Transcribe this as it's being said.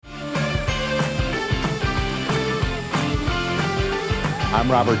I'm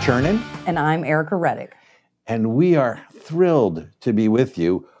Robert Chernin. And I'm Erica Reddick. And we are thrilled to be with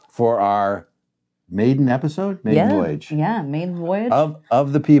you for our maiden episode, maiden voyage. Yeah, maiden voyage.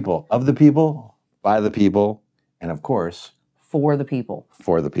 Of the people, by the people, and of course, for the people.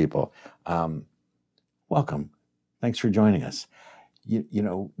 For the people. Welcome. Thanks for joining us. You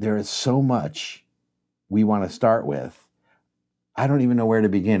know, there is so much we want to start with. I don't even know where to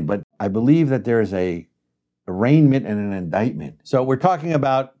begin, but I believe that there is a arraignment and an indictment. So we're talking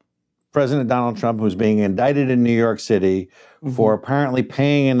about President Donald Trump, who's being indicted in New York City for apparently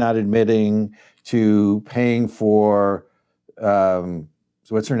paying and not admitting to paying for, so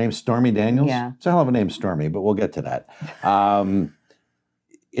what's her name, Stormy Daniels? Yeah. It's a hell of a name, Stormy, but we'll get to that.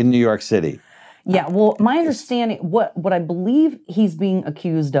 In New York City. Yeah, well, my understanding, what I believe he's being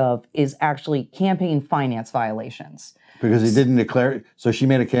accused of is actually campaign finance violations. Because he didn't declare, so she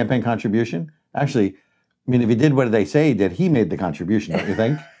made a campaign contribution? Actually, I mean, if he did what they say he did, he made the contribution, don't you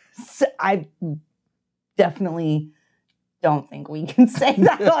think? So I definitely don't think we can say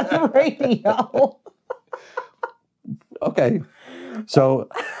that on the radio. Okay. So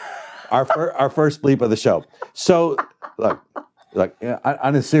our first bleep of the show. So look,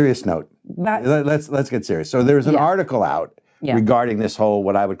 on a serious note, let's get serious. So there's an article out regarding this whole,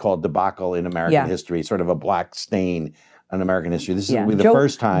 what I would call debacle in American history, sort of a black stain on American history. This is the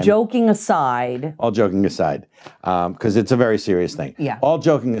first time. Joking aside. All joking aside, because it's a very serious thing. Yeah. All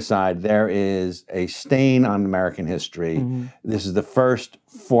joking aside, there is a stain on American history. This is the first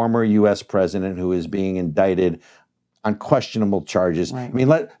former U.S. president who is being indicted on questionable charges. Right.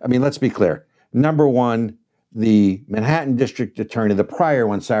 I mean, let's be clear. Number one, the Manhattan District Attorney, the prior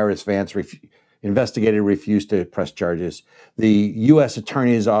one, Cyrus Vance, investigated, refused to press charges. The U.S.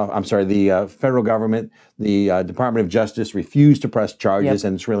 Attorney's Office, the federal government, the Department of Justice refused to press charges,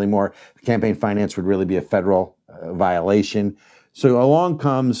 and it's really more, campaign finance would really be a federal violation. So along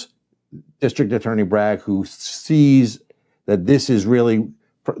comes District Attorney Bragg, who sees that this is really,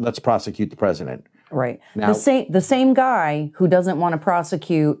 let's prosecute the president. Right. Now, the same guy who doesn't want to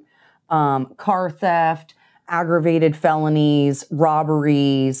prosecute car theft, aggravated felonies,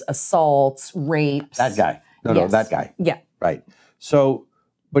 robberies, assaults, rapes. That guy. No, that guy. Yeah. Right. So,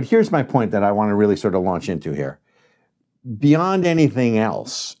 but here's my point that I want to really sort of launch into here. Beyond anything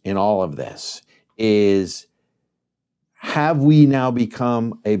else in all of this is, have we now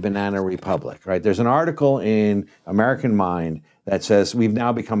become a banana republic, right? There's an article in American Mind that says we've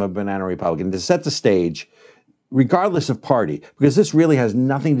now become a banana republic. And to set the stage, regardless of party, because this really has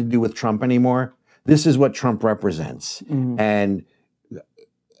nothing to do with Trump anymore, this is what Trump represents. And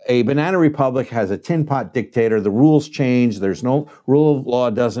a banana republic has a tin pot dictator. The rules change. There's no rule of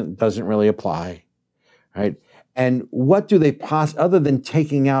law doesn't really apply, right? And what do they other than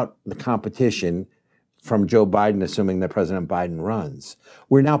taking out the competition from Joe Biden, assuming that President Biden runs,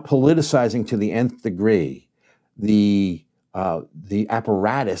 we're now politicizing to the nth degree the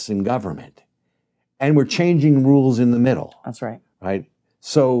apparatus in government, and we're changing rules in the middle. That's right. Right.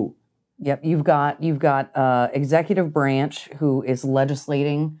 So. Yep, you've got executive branch who is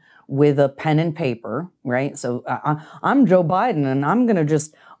legislating with a pen and paper, right? So I'm Joe Biden, and I'm going to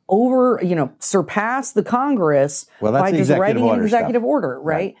just surpass the Congress by just writing an executive order,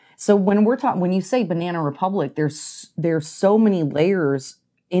 right? So when you say banana republic, there's so many layers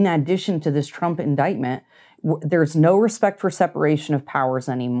in addition to this Trump indictment. There's no respect for separation of powers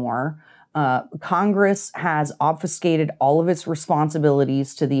anymore. Congress has obfuscated all of its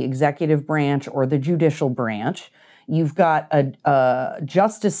responsibilities to the executive branch or the judicial branch. You've got a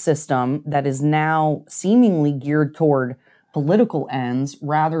justice system that is now seemingly geared toward political ends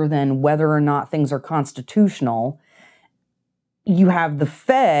rather than whether or not things are constitutional. You have the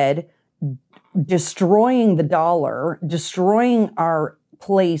Fed destroying the dollar, destroying our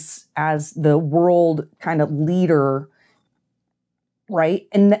place as the world kind of leader. Right.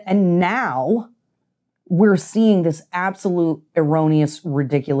 And now we're seeing this absolute erroneous,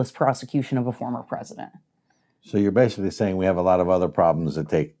 ridiculous prosecution of a former president. So you're basically saying we have a lot of other problems that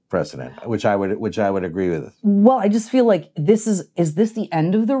take precedent, which I would agree with. Well, I just feel like is this the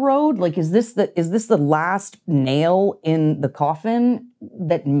end of the road? Like, is this the last nail in the coffin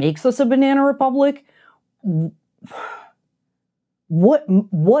that makes us a banana republic?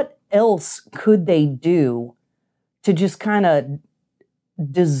 What else could they do to just kind of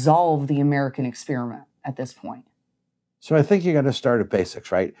dissolve the American experiment at this point? So I think you got to start at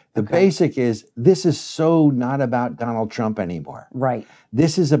basics, right? The basic is, this is so not about Donald Trump anymore. Right.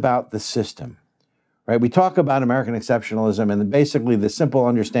 This is about the system, right? We talk about American exceptionalism, and basically the simple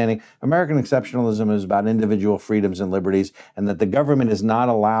understanding, American exceptionalism is about individual freedoms and liberties, and that the government is not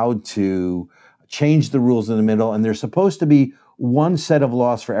allowed to change the rules in the middle, and they're supposed to be one set of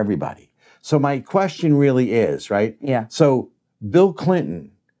laws for everybody. So my question really is, right? Yeah. So Bill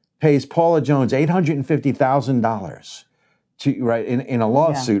Clinton pays Paula Jones $850,000 to right in a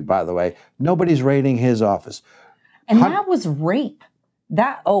lawsuit, by the way. Nobody's raiding his office. And that was rape.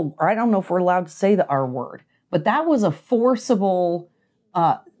 I don't know if we're allowed to say the R word, but that was a forcible,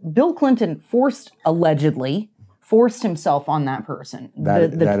 Bill Clinton allegedly forced himself on that person.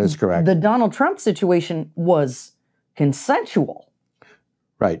 That is correct. The Donald Trump situation was consensual.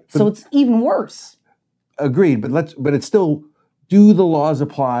 Right. So it's even worse. Agreed, but it's still, do the laws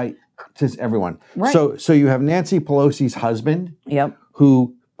apply to everyone? Right. So you have Nancy Pelosi's husband,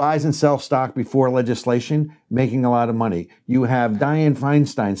 who buys and sells stock before legislation, making a lot of money. You have Dianne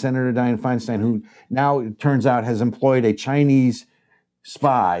Feinstein, Senator Dianne Feinstein, who now it turns out has employed a Chinese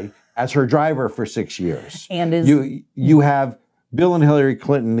spy as her driver for 6 years. And you have Bill and Hillary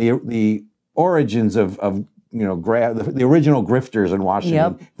Clinton, the origins of the original grifters in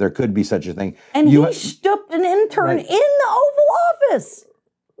Washington. Yep. There could be such a thing. And he stooped an intern in the Oval Office.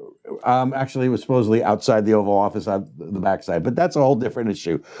 Actually, it was supposedly outside the Oval Office on the backside, but that's a whole different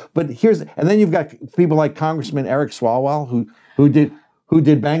issue. But and then you've got people like Congressman Eric Swalwell, who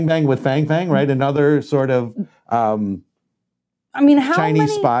did Bang Bang with Fang Fang, right? Another sort of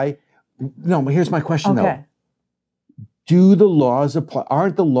Chinese spy. No, but here's my question though. Do the laws apply?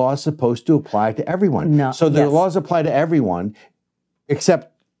 Aren't the laws supposed to apply to everyone? No. So the laws apply to everyone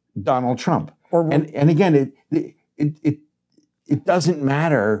except Donald Trump. And again, it doesn't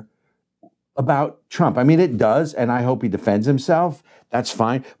matter about Trump. I mean, it does, and I hope he defends himself. That's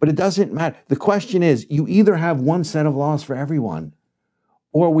fine, but it doesn't matter. The question is, you either have one set of laws for everyone,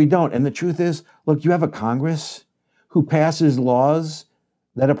 or we don't. And the truth is, look, you have a Congress who passes laws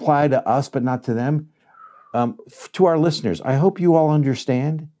that apply to us but not to them. To our listeners, I hope you all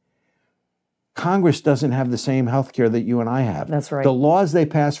understand, Congress doesn't have the same health care that you and I have. That's right. The laws they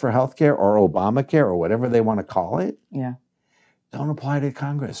pass for health care, or Obamacare, or whatever they want to call it, don't apply to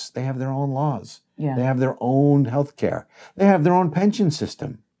Congress. They have their own laws. Yeah. They have their own health care. They have their own pension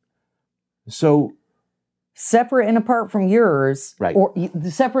system. So separate and apart from yours, right. Or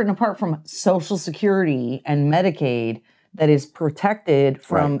separate and apart from Social Security and Medicaid that is protected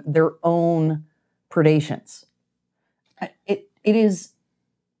from their own predations. It is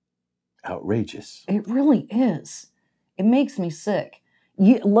outrageous. It really is. It makes me sick.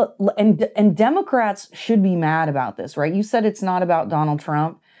 And Democrats should be mad about this, right? You said it's not about Donald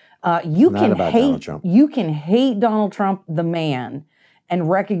Trump. You can hate Donald Trump, the man, and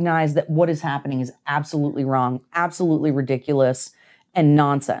recognize that what is happening is absolutely wrong, absolutely ridiculous, and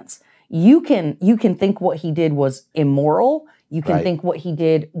nonsense. You can think what he did was immoral. You can think what he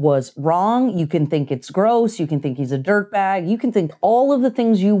did was wrong. You can think it's gross. You can think he's a dirtbag. You can think all of the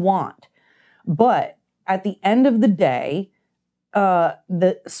things you want. But at the end of the day,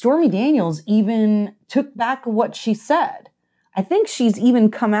 the Stormy Daniels even took back what she said. I think she's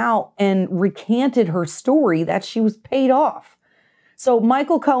even come out and recanted her story that she was paid off. So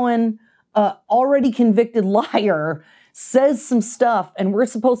Michael Cohen, already convicted liar, says some stuff, and we're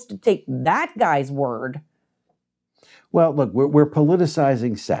supposed to take that guy's word. Well, look, we're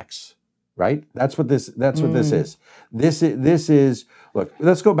politicizing sex, right? That's what this is. This is look.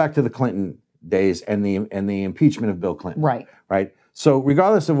 Let's go back to the Clinton days and the impeachment of Bill Clinton. Right. So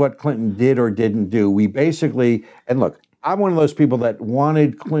regardless of what Clinton did or didn't do, we basically, and look, I'm one of those people that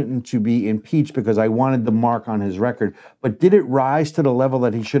wanted Clinton to be impeached because I wanted the mark on his record, but did it rise to the level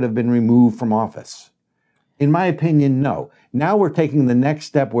that he should have been removed from office? In my opinion, no. Now we're taking the next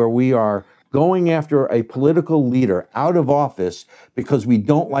step where we are going after a political leader out of office because we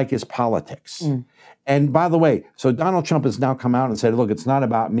don't like his politics. And by the way, so Donald Trump has now come out and said, look, it's not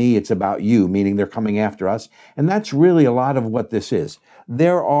about me, it's about you, meaning they're coming after us. And that's really a lot of what this is.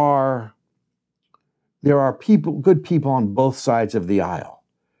 There are people, good people on both sides of the aisle.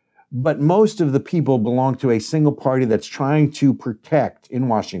 But most of the people belong to a single party that's trying to protect in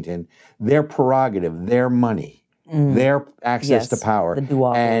Washington their prerogative, their money, their access to power. The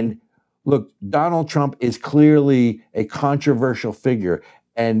duopoly. And look, Donald Trump is clearly a controversial figure.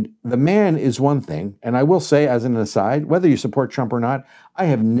 And the man is one thing, and I will say as an aside, whether you support Trump or not, I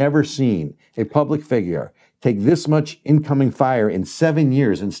have never seen a public figure take this much incoming fire in 7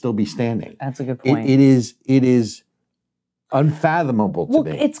 years and still be standing. That's a good point. It is unfathomable to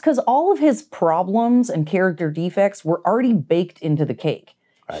me. It's because all of his problems and character defects were already baked into the cake.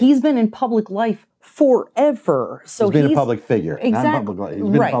 He's been in public life forever. So he's been a public figure. Exactly. He's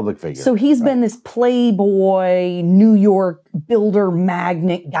been a public figure. So he's been this playboy, New York builder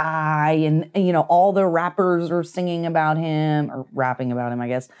magnate guy, and all the rappers are singing about him or rapping about him, I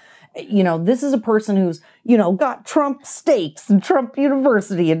guess. This is a person who's, got Trump stakes and Trump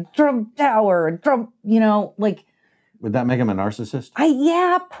University and Trump Tower and Trump, Would that make him a narcissist?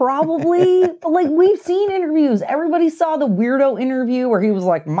 Yeah, probably. But we've seen interviews. Everybody saw the weirdo interview where he was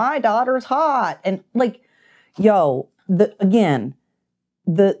like, "My daughter's hot," and the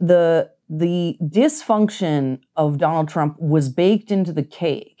dysfunction of Donald Trump was baked into the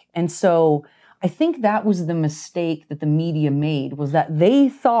cake, and so I think that was the mistake that the media made, was that they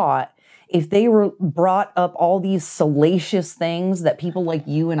thought if they were brought up all these salacious things that people like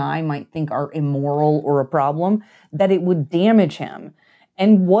you and I might think are immoral or a problem, that it would damage him.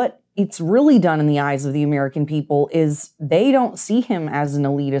 And what it's really done in the eyes of the American people is they don't see him as an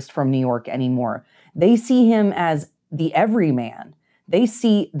elitist from New York anymore. They see him as the everyman. They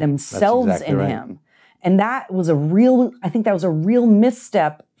see themselves in him. And that was I think that was a real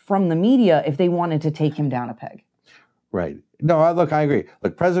misstep from the media if they wanted to take him down a peg. Right. No, I agree.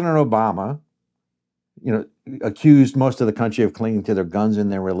 Look, President Obama, accused most of the country of clinging to their guns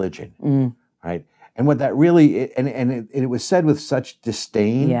and their religion, right? And what that really, and it was said with such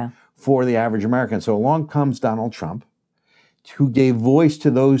disdain for the average American. So along comes Donald Trump, who gave voice to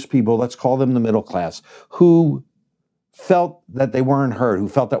those people, let's call them the middle class, who felt that they weren't heard, who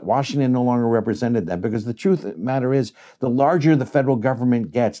felt that Washington no longer represented them. Because the truth of the matter is, the larger the federal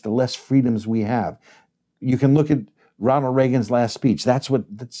government gets, the less freedoms we have. You can look at Ronald Reagan's last speech. That's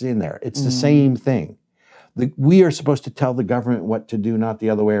in there. It's the same thing. We are supposed to tell the government what to do, not the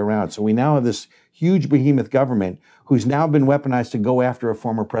other way around. So we now have this huge behemoth government who's now been weaponized to go after a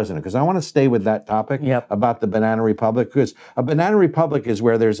former president. Because I want to stay with that topic about the banana republic. Because a banana republic is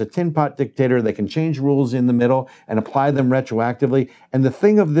where there's a tin pot dictator that can change rules in the middle and apply them retroactively. And the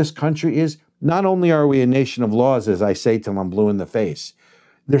thing of this country is, not only are we a nation of laws, as I say till I'm blue in the face,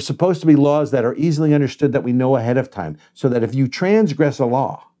 there's supposed to be laws that are easily understood, that we know ahead of time, so that if you transgress a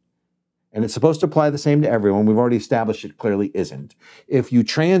law, and it's supposed to apply the same to everyone, we've already established it clearly isn't. If you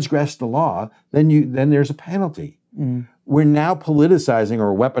transgress the law, then there's a penalty. We're now politicizing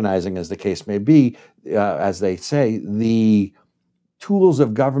or weaponizing, as the case may be, as they say, the tools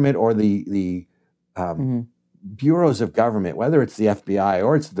of government or the bureaus of government, whether it's the FBI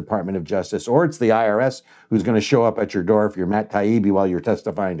or it's the Department of Justice or it's the IRS who's going to show up at your door if you're Matt Taibbi while you're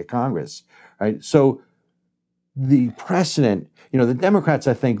testifying to Congress, right? So the precedent, the Democrats,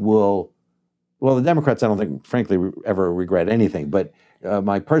 I think, the Democrats, I don't think, frankly, ever regret anything, but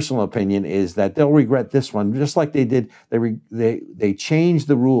my personal opinion is that they'll regret this one, just like they did. They changed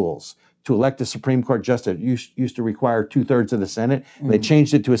the rules to elect a Supreme Court justice. It used to require 2/3 of the Senate. They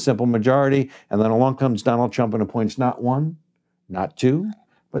changed it to a simple majority, and then along comes Donald Trump and appoints not one, not two,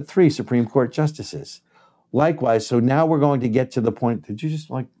 but 3 Supreme Court justices. Likewise, so now we're going to get to the point. Did you just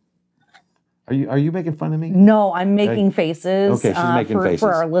are you making fun of me? No, I'm making faces. Okay, she's making faces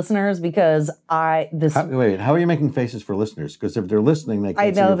for our listeners, because wait, how are you making faces for listeners? Because if they're listening, they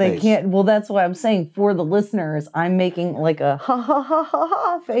can't see your face. Can't. Well, that's what I'm saying. For the listeners, I'm making like a ha ha ha ha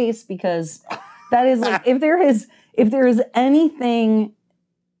ha face, because that is like, if there is anything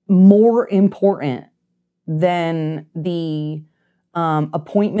more important than the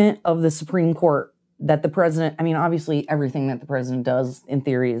appointment of the Supreme Court, that the president, obviously everything that the president does in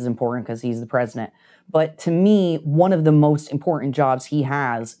theory is important because he's the president. But to me, one of the most important jobs he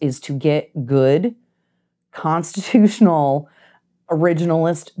has is to get good, constitutional,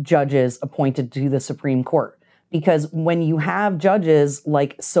 originalist judges appointed to the Supreme Court. Because when you have judges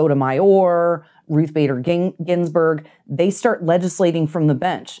like Sotomayor, Ruth Bader Ginsburg, they start legislating from the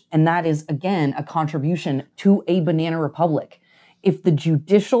bench. And that is, again, a contribution to a banana republic. If the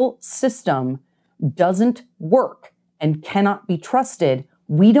judicial system doesn't work and cannot be trusted,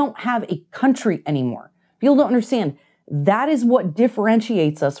 we don't have a country anymore. People don't understand. That is what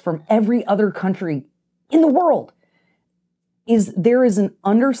differentiates us from every other country in the world. There is an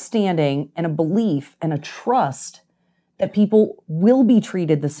understanding and a belief and a trust that people will be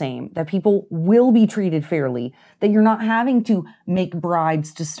treated the same, that people will be treated fairly, that you're not having to make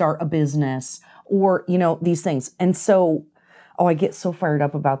bribes to start a business or, these things. And so, I get so fired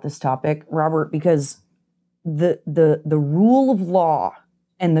up about this topic, Robert, because the rule of law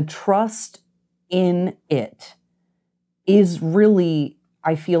and the trust in it is really,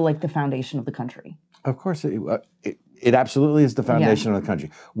 I feel like, the foundation of the country. Of course, it absolutely is the foundation of the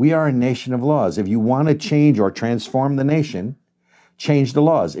country. We are a nation of laws. If you want to change or transform the nation, change the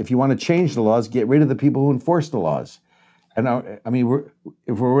laws. If you want to change the laws, get rid of the people who enforce the laws. and I mean,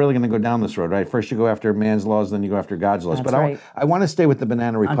 if we're really going to go down this road, right? First you go after man's laws, then you go after God's laws. That's But right. I want to stay with the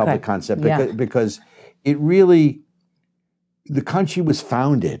Banana Republic Okay. concept Yeah. because it really, the country was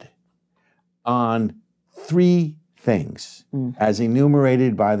founded on three things as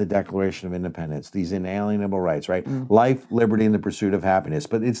enumerated by the Declaration of Independence, these inalienable rights, right? Life, liberty, and the pursuit of happiness.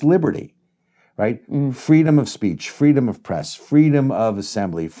 But it's liberty, right? Freedom of speech, freedom of press, freedom of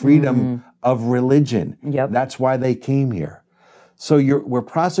assembly, freedom of religion. Yep. That's why they came here. So we're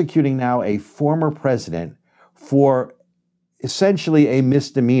prosecuting now a former president for essentially a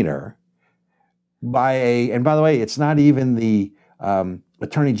misdemeanor and by the way, it's not even the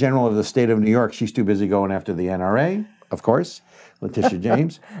Attorney General of the state of New York. She's too busy going after the NRA, of course, Letitia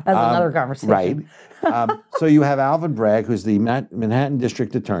James. That's another conversation. Right. So you have Alvin Bragg, who's the Manhattan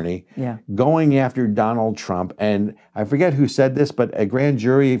District Attorney, going after Donald Trump. And I forget who said this, but a grand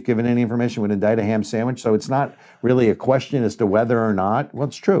jury, if given any information, would indict a ham sandwich. So it's not really a question as to whether or not. Well,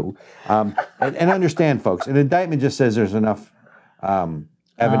 it's true. And understand, folks, an indictment just says there's enough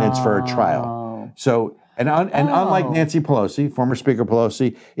evidence for a trial. So, unlike Nancy Pelosi, former Speaker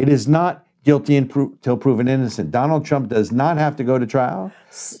Pelosi, it is not guilty until proven innocent. Donald Trump does not have to go to trial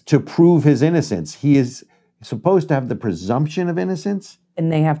to prove his innocence. He is supposed to have the presumption of innocence.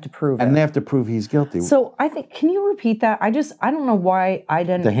 And they have to prove it. And they have to prove he's guilty. So I think, can you repeat that? I don't know why I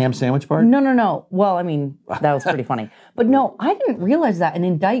didn't. The ham sandwich part? No. Well, I mean, that was pretty funny. But no, I didn't realize that. An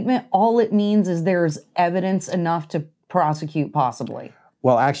indictment, all it means is there's evidence enough to prosecute possibly.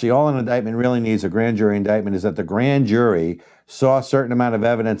 Well, actually, all an indictment really needs, a grand jury indictment, is that the grand jury saw a certain amount of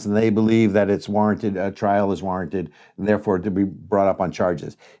evidence and they believe that it's warranted, a trial is warranted, and therefore to be brought up on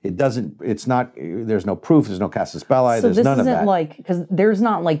charges. There's no proof, there's no casus belli, there's none of that.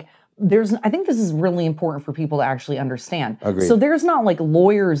 I think this is really important for people to actually understand. Agreed. So there's not like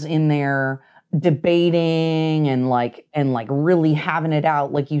lawyers in there debating and really having it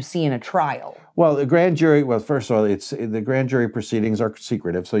out like you see in a trial. Well, the grand jury, first of all, the grand jury proceedings are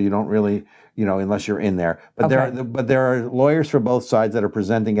secretive, so you don't really, unless you're in there. But there are lawyers for both sides that are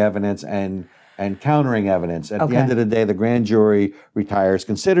presenting evidence and countering evidence. At the end of the day, the grand jury retires,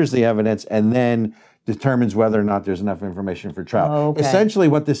 considers the evidence, and then determines whether or not there's enough information for trial. Essentially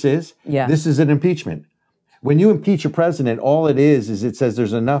what this is an impeachment. When you impeach a president, all it is it says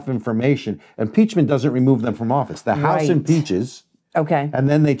there's enough information. Impeachment doesn't remove them from office. The House impeaches. And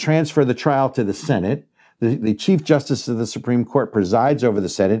then they transfer the trial to the Senate. The Chief Justice of the Supreme Court presides over the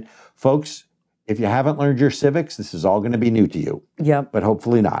Senate. Folks, if you haven't learned your civics, this is all going to be new to you. Yep. But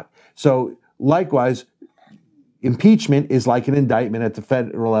hopefully not. So likewise, impeachment is like an indictment at the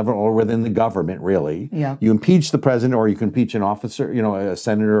federal level or within the government, really. Yeah. You impeach the president or you can impeach an officer, a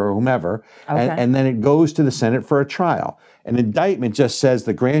senator or whomever, and then it goes to the Senate for a trial. An indictment just says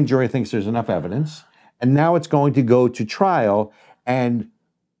the grand jury thinks there's enough evidence, and now it's going to go to trial. And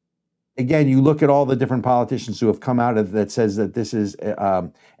again, you look at all the different politicians who have come out of that says that this is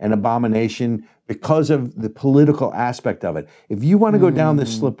an abomination because of the political aspect of it. If you want to go down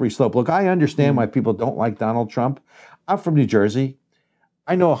this slippery slope, look, I understand why people don't like Donald Trump. I'm from New Jersey.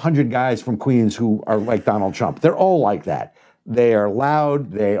 I know 100 guys from Queens who are like Donald Trump. They're all like that. They are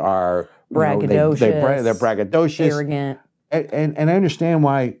loud. They are braggadocious. They're braggadocious, arrogant, and I understand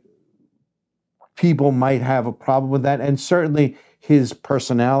why people might have a problem with that, and certainly his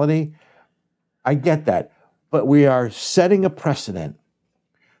personality. I get that. But we are setting a precedent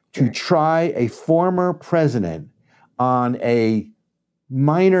to try a former president on a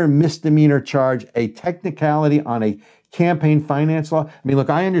minor misdemeanor charge, a technicality on a campaign finance law. I mean, look,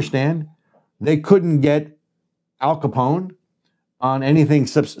 I understand they couldn't get Al Capone on anything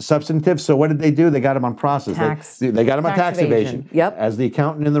substantive. So what did they do? They got him on process. They got him on tax evasion. Yep. As the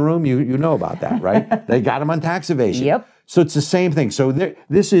accountant in the room, you know about that, right? They got him on tax evasion. Yep. So it's the same thing. So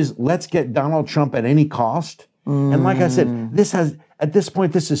this is, let's get Donald Trump at any cost. And like I said, at this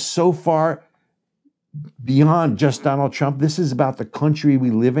point, this is so far beyond just Donald Trump. This is about the country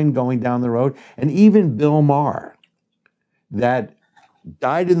we live in going down the road. And even Bill Maher, that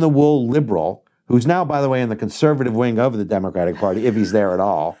dyed-in-the-wool liberal, who's now, by the way, in the conservative wing of the Democratic Party, if he's there at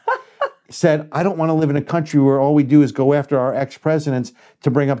all, said, I don't want to live in a country where all we do is go after our ex-presidents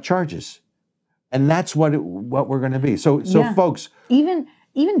to bring up charges. And that's what we're going to be. So folks. Even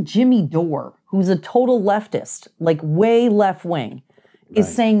Jimmy Dore, who's a total leftist, like way left wing,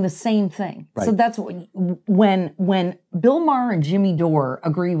 is saying the same thing. Right. So that's when Bill Maher and Jimmy Dore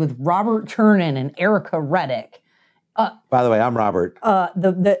agree with Robert Turner and Erica Reddick. By the way, I'm Robert.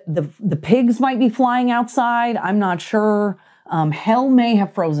 The pigs might be flying outside. I'm not sure. Hell may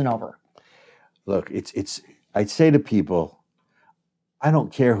have frozen over. Look, I'd say to people, I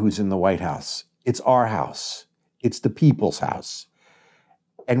don't care who's in the White House. It's our house. It's the people's house.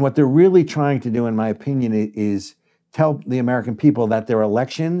 And what they're really trying to do, in my opinion, is tell the American people that their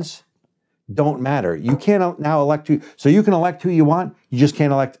elections don't matter. You can't now elect so you can elect who you want. You just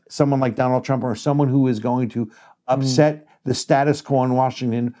can't elect someone like Donald Trump or someone who is going to upset the status quo in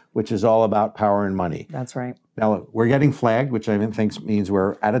Washington, which is all about power and money. That's right. Now, look, we're getting flagged, which I think means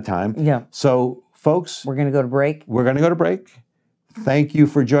we're out of time. Yeah. So, folks, We're going to go to break. we're going to go to break. Thank you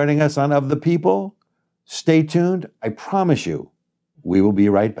for joining us on Of the People. Stay tuned. I promise you, we will be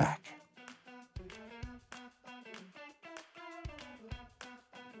right back.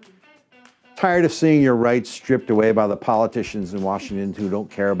 Tired of seeing your rights stripped away by the politicians in Washington who don't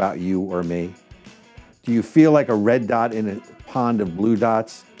care about you or me? Do you feel like a red dot in a pond of blue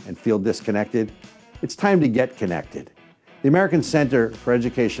dots and feel disconnected? It's time to get connected. The American Center for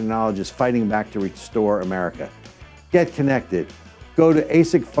Education and Knowledge is fighting back to restore America. Get connected. Go to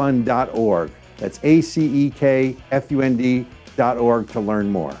acekfund.org. That's ACEKFUND.org to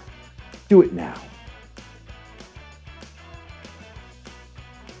learn more. Do it now.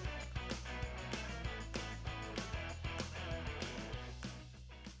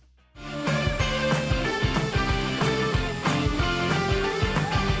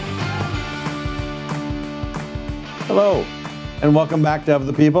 Hello, and welcome back to Of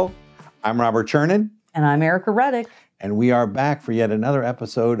the People. I'm Robert Chernin. And I'm Erica Reddick. And we are back for yet another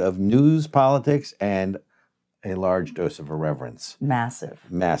episode of news, politics, and a large dose of irreverence. Massive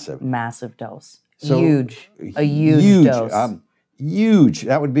dose. So, huge. A huge dose. Huge.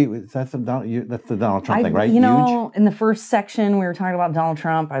 That would be, that's the Donald Trump thing, right? You know, in the first section, we were talking about Donald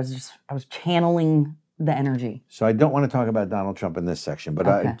Trump. I was channeling the energy. So I don't want to talk about Donald Trump in this section, but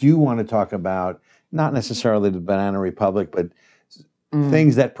I do want to talk about not necessarily the Banana Republic, but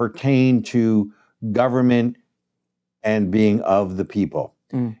things that pertain to government and being of the people.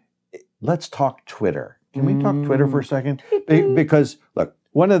 Let's talk Twitter. Can we talk Twitter for a second? Because, look,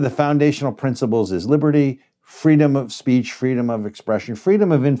 one of the foundational principles is liberty, freedom of speech, freedom of expression,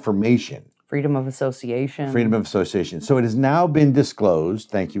 freedom of information. Freedom of association. Freedom of association. So it has now been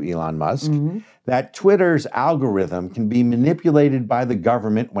disclosed, thank you, Elon Musk, that Twitter's algorithm can be manipulated by the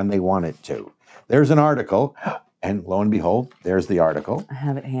government when they want it to. There's an article, and lo and behold, there's the article. I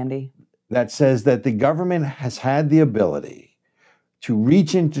have it handy. That says that the government has had the ability to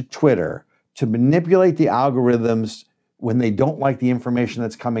reach into Twitter to manipulate the algorithms when they don't like the information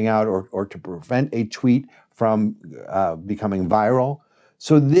that's coming out or to prevent a tweet from becoming viral.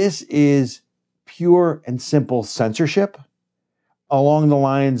 So this is pure and simple censorship along the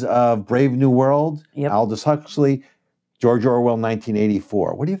lines of Brave New World, Aldous Huxley, George Orwell,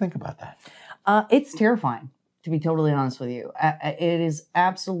 1984. What do you think about that? It's terrifying, to be totally honest with you. It is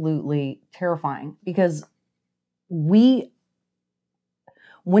absolutely terrifying because when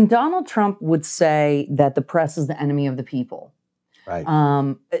Donald Trump would say that the press is the enemy of the people, right?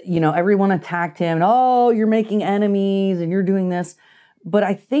 Everyone attacked him. And, oh, you're making enemies and you're doing this. But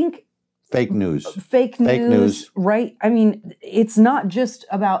I think fake news, right? I mean, it's not just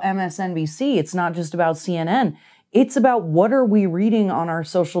about MSNBC. It's not just about CNN. It's about what are we reading on our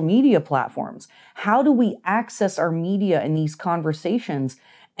social media platforms? How do we access our media in these conversations?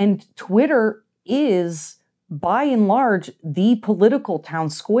 And Twitter is, by and large, the political town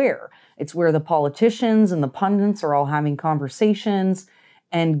square. It's where the politicians and the pundits are all having conversations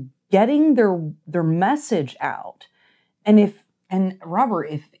and getting their message out. And Robert,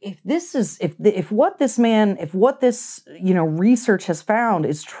 if what this research has found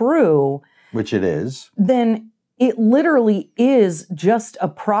is true, which it is, then it literally is just a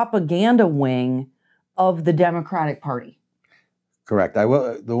propaganda wing of the Democratic Party. Correct.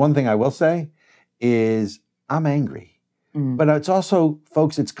 The one thing I will say is I'm angry. But it's also,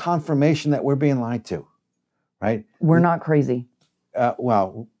 folks, it's confirmation that we're being lied to, right? We're not crazy.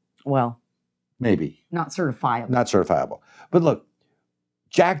 Well, maybe. Not certifiable. Not certifiable. But look,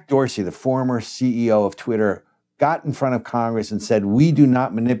 Jack Dorsey, the former CEO of Twitter, got in front of Congress and said, we do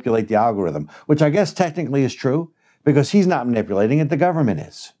not manipulate the algorithm, which I guess technically is true because he's not manipulating it, the government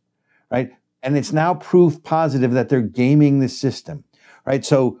is, right? And it's now proof positive that they're gaming the system, right?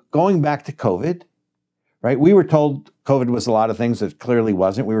 So going back to COVID, right? We were told COVID was a lot of things that clearly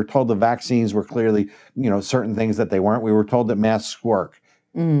wasn't. We were told the vaccines were clearly, certain things that they weren't. We were told that masks work,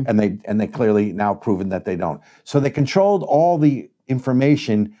 and they clearly now proven that they don't. So they controlled all the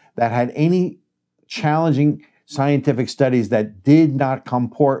information that had any challenging scientific studies that did not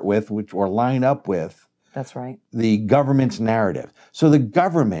comport with, or line up with, that's right, the government's narrative. So the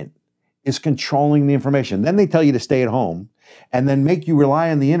government is controlling the information. Then they tell you to stay at home and then make you rely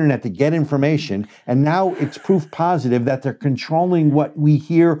on the internet to get information. And now it's proof positive that they're controlling what we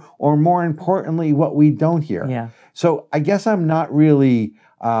hear, or more importantly, what we don't hear. Yeah. So I guess I'm not really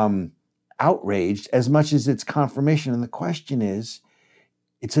outraged as much as it's confirmation. And the question is,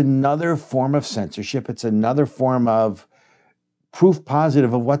 it's another form of censorship. It's another form of proof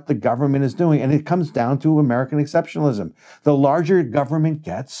positive of what the government is doing. And it comes down to American exceptionalism. The larger government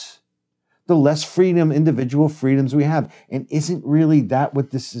gets, the less freedom, individual freedoms we have. And isn't really that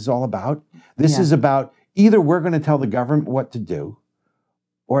what this is all about? This is about either we're going to tell the government what to do,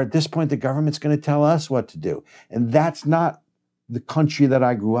 or at this point, the government's going to tell us what to do. And that's not the country that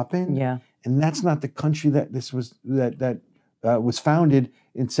I grew up in. Yeah. And that's not the country that this was, that was founded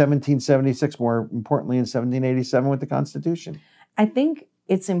in 1776, more importantly in 1787 with the Constitution. I think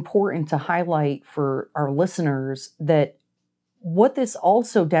it's important to highlight for our listeners that what this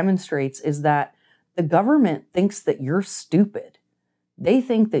also demonstrates is that the government thinks that you're stupid. They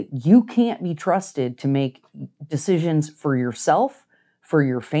think that you can't be trusted to make decisions for yourself, for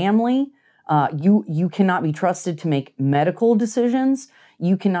your family. You cannot be trusted to make medical decisions.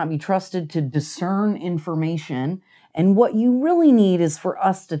 You cannot be trusted to discern information. And what you really need is for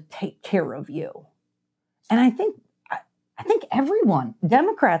us to take care of you. And I think everyone,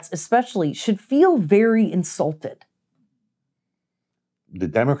 Democrats especially, should feel very insulted. The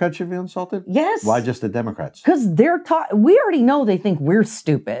Democrats should feel insulted? Yes. Why just the Democrats? Because they're taught, we already know they think we're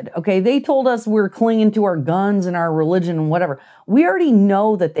stupid, okay? They told us we're clinging to our guns and our religion and whatever. We already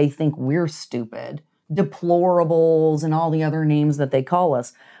know that they think we're stupid, deplorables, and all the other names that they call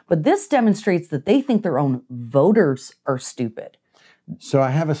us. But this demonstrates that they think their own voters are stupid. So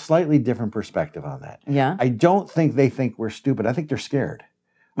I have a slightly different perspective on that. Yeah. I don't think they think we're stupid. I think they're scared.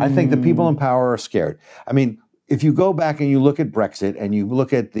 I think the people in power are scared. I mean, if you go back and you look at Brexit and you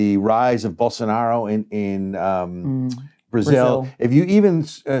look at the rise of Bolsonaro in Brazil, if you even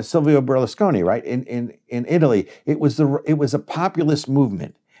Silvio Berlusconi, right, in Italy, it was a populist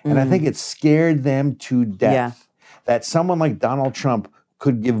movement, and I think it scared them to death that someone like Donald Trump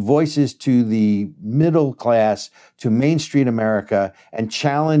could give voices to the middle class, to Main Street America, and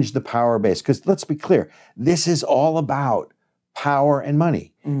challenge the power base. Because let's be clear, this is all about power and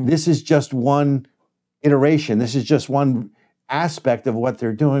money. This is just one iteration. This is just one aspect of what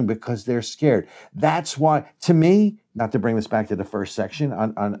they're doing because they're scared. That's why, to me, not to bring this back to the first section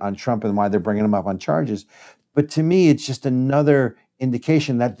on Trump and why they're bringing him up on charges, but to me, it's just another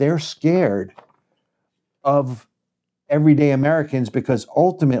indication that they're scared of everyday Americans because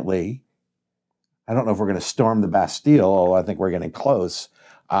ultimately, I don't know if we're going to storm the Bastille, although I think we're getting close.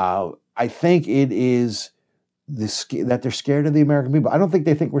 I think it is that they're scared of the American people. I don't think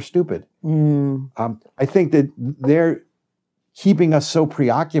they think we're stupid. I think that they're keeping us so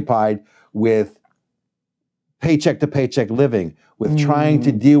preoccupied with paycheck to paycheck living, with trying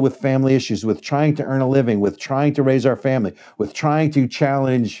to deal with family issues, with trying to earn a living, with trying to raise our family, with trying to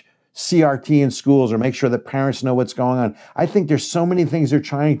challenge CRT in schools or make sure that parents know what's going on. I think there's so many things they're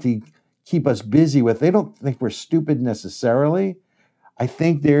trying to keep us busy with. They don't think we're stupid necessarily. I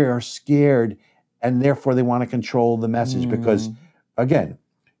think they are scared, and therefore they want to control the message because, again,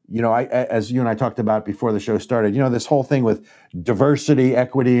 you know, as you and I talked about before the show started, you know, this whole thing with diversity,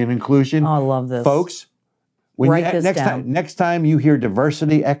 equity, and inclusion. Oh, I love this. Folks, when next time you hear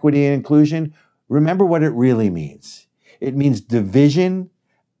diversity, equity, and inclusion, remember what it really means. It means division,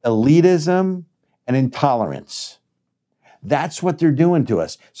 elitism, and intolerance. That's what they're doing to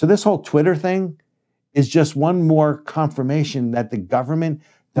us. So this whole Twitter thing is just one more confirmation that the government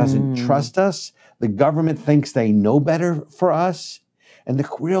doesn't trust us. The government thinks they know better for us. And the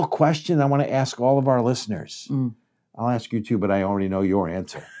real question I want to ask all of our listeners, I'll ask you too, but I already know your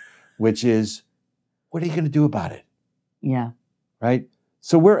answer, which is, what are you going to do about it? Yeah. Right?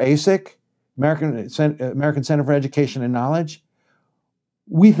 So we're ASIC, American Center for Education and Knowledge.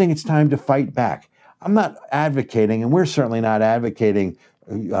 We think it's time to fight back. I'm not advocating, and we're certainly not advocating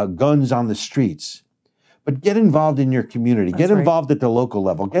guns on the streets. But get involved in your community. Get involved at the local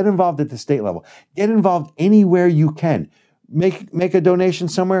level. Get involved at the state level. Get involved anywhere you can. Make a donation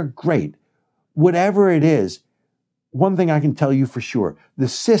somewhere, great. Whatever it is, one thing I can tell you for sure, the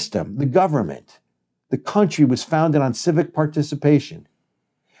system, the government, the country was founded on civic participation.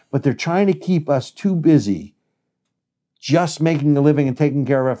 But they're trying to keep us too busy just making a living and taking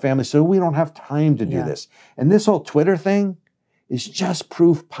care of our families so we don't have time to do this. And this whole Twitter thing is just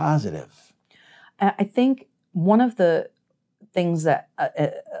proof positive. I think one of the things that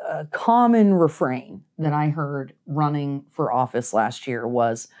a common refrain that I heard running for office last year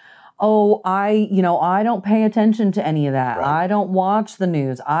was, oh, I don't pay attention to any of that. Right. I don't watch the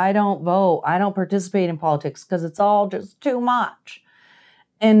news. I don't vote. I don't participate in politics because it's all just too much.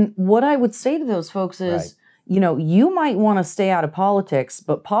 And what I would say to those folks is, you might want to stay out of politics,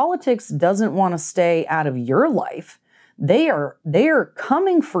 but politics doesn't want to stay out of your life. They are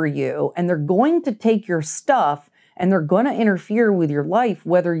coming for you, and they're going to take your stuff, and they're going to interfere with your life,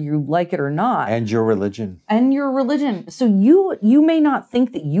 whether you like it or not. And your religion. And your religion. So you may not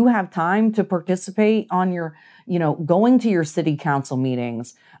think that you have time to participate on your, going to your city council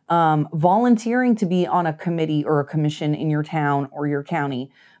meetings, volunteering to be on a committee or a commission in your town or your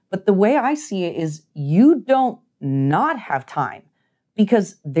county. But the way I see it is you don't not have time,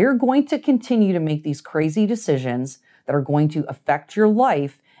 because they're going to continue to make these crazy decisions that are going to affect your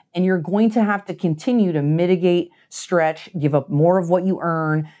life. And you're going to have to continue to mitigate, stretch, give up more of what you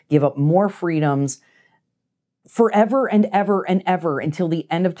earn, give up more freedoms forever and ever and ever until the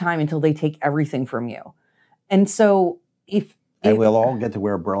end of time, until they take everything from you. And so and we'll all get to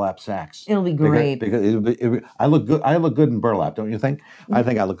wear burlap sacks. It'll be great. Because I look good. I look good in burlap, don't you think? I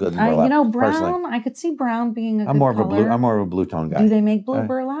think I look good in burlap. Brown. Personally. I could see brown being a I'm good more color. I'm more of a blue tone guy. Do they make blue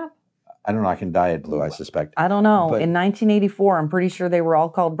burlap? I don't know. I can dye it blue, I suspect. I don't know. But, in 1984, I'm pretty sure they were all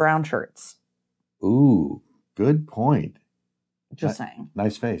called brown shirts. Ooh, good point. Just saying.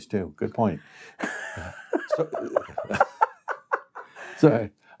 Nice face too. Good point. So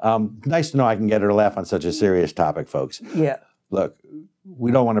nice to know I can get her to laugh on such a serious topic, folks. Yeah. Look,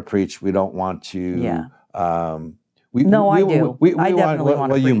 we don't want to preach. We don't want to. Yeah. I do. I definitely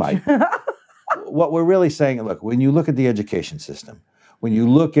want to preach. You might. What we're really saying, look, when you look at the education system, when you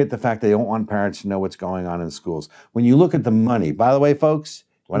look at the fact they don't want parents to know what's going on in schools, when you look at the money, by the way, folks,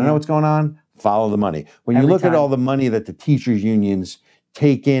 you want to know what's going on? Follow the money. When you look at all the money that the teachers' unions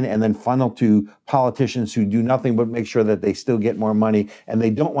take in and then funnel to politicians who do nothing but make sure that they still get more money, and they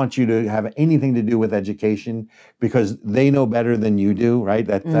don't want you to have anything to do with education because they know better than you do, right?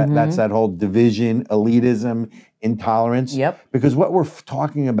 That's that whole division, elitism, intolerance. Yep. Because what we're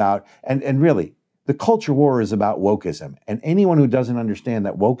talking about, and really, the culture war is about wokeism. And anyone who doesn't understand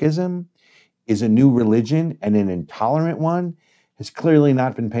that wokeism is a new religion and an intolerant one has clearly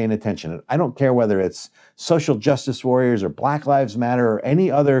not been paying attention. I don't care whether it's social justice warriors or Black Lives Matter or any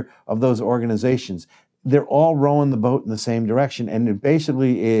other of those organizations. They're all rowing the boat in the same direction. And it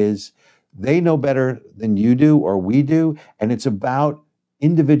basically is they know better than you do or we do. And it's about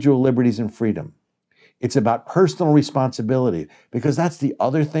individual liberties and freedom. It's about personal responsibility, because that's the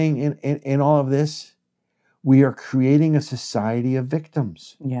other thing in all of this. We are creating a society of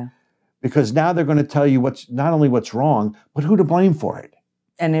victims. Yeah. Because now they're going to tell you not only what's wrong, but who to blame for it.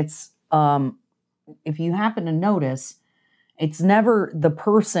 And it's, if you happen to notice, it's never the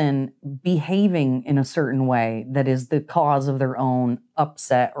person behaving in a certain way that is the cause of their own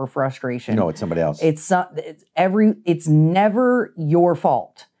upset or frustration. No, it's somebody else. It's never your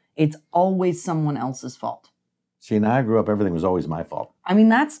fault. It's always someone else's fault. See, now I grew up, everything was always my fault. I mean,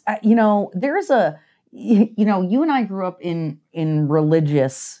 that's, there's you and I grew up in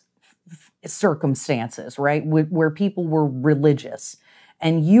religious circumstances, right? Where people were religious,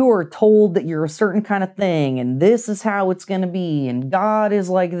 and you are told that you're a certain kind of thing, and this is how it's going to be, and God is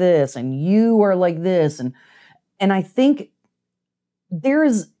like this, and you are like this. And I think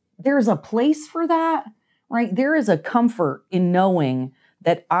there's a place for that, right? There is a comfort in knowing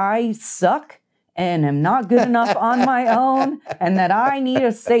that I suck and am not good enough on my own, and that I need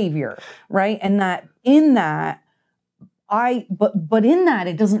a savior, right? And that in that, but in that,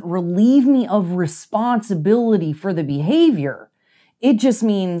 it doesn't relieve me of responsibility for the behavior. It just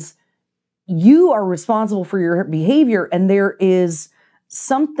means you are responsible for your behavior, and there is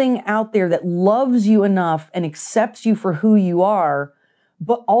something out there that loves you enough and accepts you for who you are,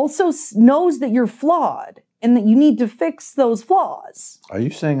 but also knows that you're flawed and that you need to fix those flaws. Are you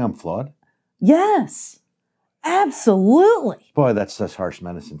saying I'm flawed? Yes, absolutely. Boy, that's harsh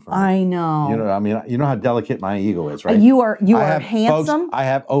medicine for me. I know. You know how delicate my ego is, right? You are handsome.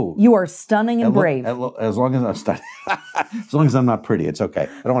 Folks, you are stunning and brave. As long as I'm stunning, as long as I'm not pretty, it's okay.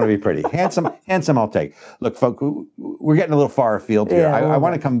 I don't want to be pretty. Handsome, I'll take. Look, folks, we're getting a little far afield here. I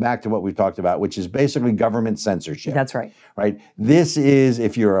want to come back to what we talked about, which is basically government censorship. That's right. Right. This is,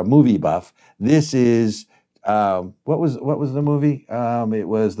 if you're a movie buff, this is what was the movie? It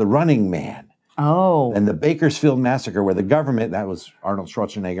was The Running Man. Oh. And the Bakersfield Massacre, where the government, that was Arnold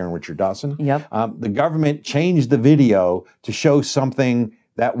Schwarzenegger and Richard Dawson. Yep. The government changed the video to show something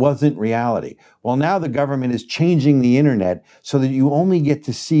that wasn't reality. Well, now the government is changing the internet so that you only get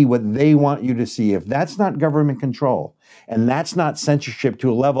to see what they want you to see. If that's not government control, and that's not censorship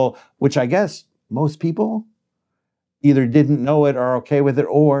to a level which I guess most people either didn't know it or are okay with it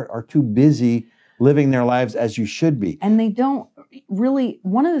or are too busy living their lives as you should be. And they don't really,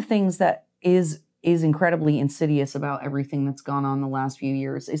 one of the things that is incredibly insidious about everything that's gone on the last few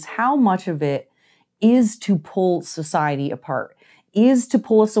years is how much of it is to pull society apart, is to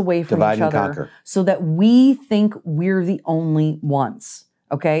pull us away from Divide each and other conquer. so that we think we're the only ones.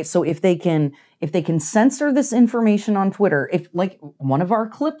 Okay? So if they can censor this information on Twitter, if like one of our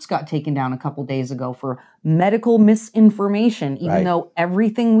clips got taken down a couple days ago for medical misinformation, even Right. though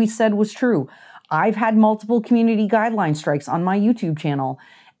everything we said was true. I've had multiple community guideline strikes on my YouTube channel,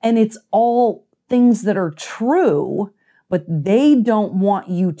 and it's all things that are true, but they don't want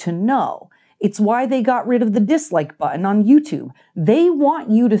you to know. It's why they got rid of the dislike button on YouTube. They want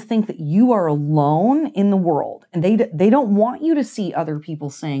you to think that you are alone in the world, and they don't want you to see other people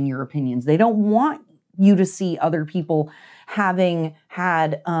saying your opinions. They don't want you to see other people having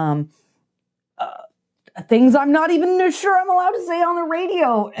had things I'm not even sure I'm allowed to say on the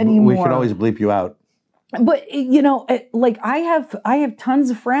radio anymore. We can always bleep you out. But you know, like I have tons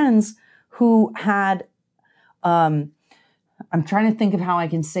of friends who had. I'm trying to think of how I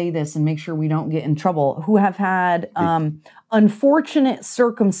can say this and make sure we don't get in trouble. Who have had unfortunate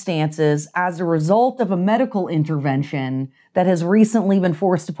circumstances as a result of a medical intervention that has recently been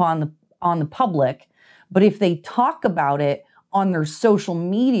forced upon the public. But if they talk about it on their social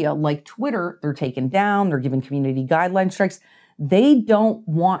media, like Twitter, they're taken down. They're given community guideline strikes. They don't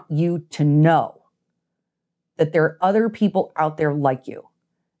want you to know that there are other people out there like you.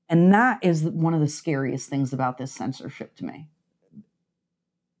 And that is one of the scariest things about this censorship to me.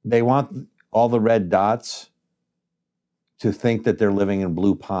 They want all the red dots to think that they're living in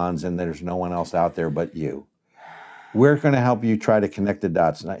blue ponds and there's no one else out there but you. We're going to help you try to connect the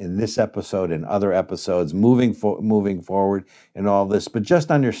dots in this episode and other episodes, moving forward in all this. But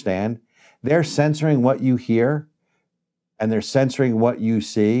just understand, they're censoring what you hear and they're censoring what you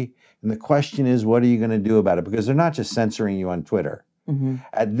see. And the question is, what are you going to do about it? Because they're not just censoring you on Twitter. Mm-hmm.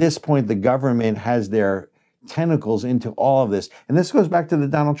 At this point, the government has their tentacles into all of this. And this goes back to the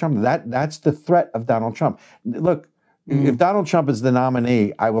Donald Trump. That's the threat of Donald Trump. Look, if Donald Trump is the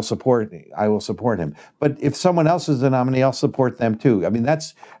nominee, I will support him. But if someone else is the nominee, I'll support them too.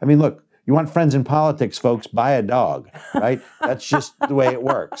 Look, you want friends in politics, folks, buy a dog, right? That's just the way it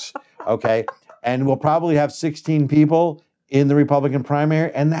works. Okay. And we'll probably have 16 people in the Republican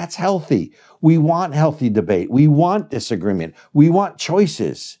primary, and that's healthy. We want healthy debate. We want disagreement. We want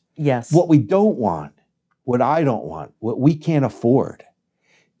choices. Yes. What we don't want, what I don't want, what we can't afford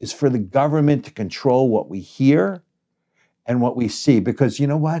is for the government to control what we hear and what we see. Because you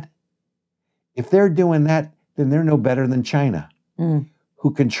know what? If they're doing that, then they're no better than China,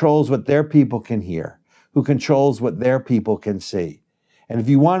 who controls what their people can hear, who controls what their people can see. And if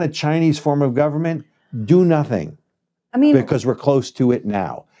you want a Chinese form of government, do nothing. Because we're close to it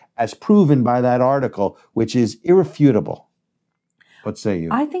now, as proven by that article, which is irrefutable. What say you?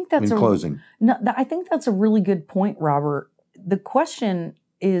 I think that's closing. No, I think that's a really good point, Robert. The question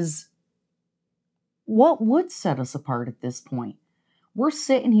is, what would set us apart at this point? We're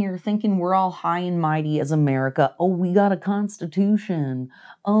sitting here thinking we're all high and mighty as America. Oh, we got a constitution.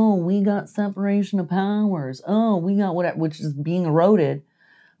 Oh, we got separation of powers. Oh, we got whatever, which is being eroded.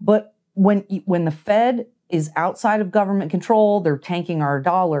 But when the Fed is outside of government control, they're tanking our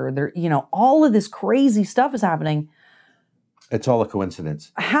dollar. They're, all of this crazy stuff is happening. It's all a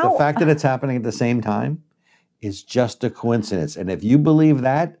coincidence. The fact that it's happening at the same time is just a coincidence. And if you believe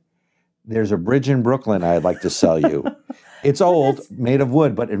that, there's a bridge in Brooklyn I'd like to sell you. It's old, made of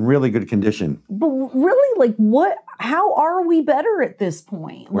wood, but in really good condition. But really, what? How are we better at this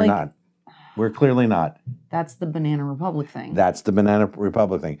point? We're not. We're clearly not. That's the Banana Republic thing. That's the Banana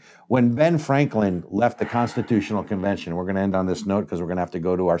Republic thing. When Ben Franklin left the Constitutional Convention, we're going to end on this note because we're going to have to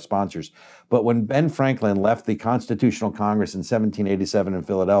go to our sponsors. But when Ben Franklin left the Constitutional Congress in 1787 in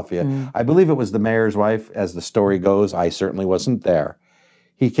Philadelphia, I believe it was the mayor's wife, as the story goes. I certainly wasn't there.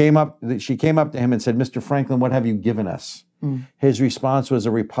 She came up to him and said, "Mr. Franklin, what have you given us?" His response was,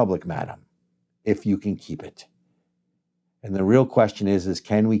 "A republic, madam, if you can keep it." And the real question is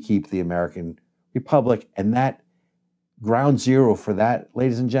can we keep the American Republic? And that ground zero for that,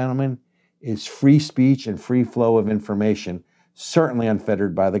 ladies and gentlemen, is free speech and free flow of information, certainly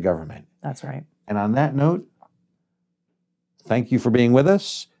unfettered by the government. That's right. And on that note, thank you for being with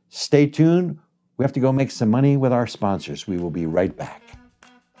us. Stay tuned. We have to go make some money with our sponsors. We will be right back.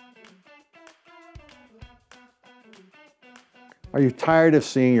 Are you tired of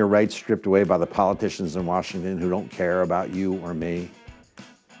seeing your rights stripped away by the politicians in Washington who don't care about you or me?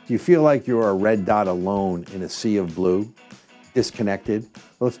 Do you feel like you're a red dot alone in a sea of blue, disconnected?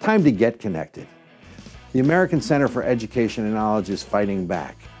 Well, it's time to get connected. The American Center for Education and Knowledge is fighting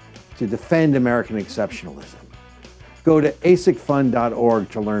back to defend American exceptionalism. Go to acekfund.org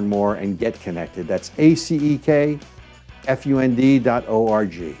to learn more and get connected. That's acekfund.org.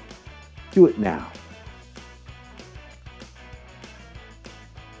 Do it now.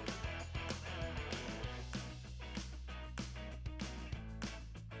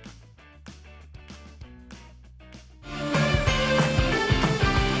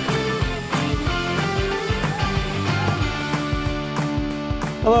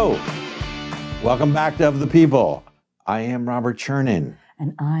 Hello. Welcome back to Of the People. I am Robert Chernin.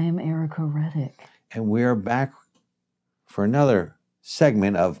 And I'm Erica Reddick. And we're back for another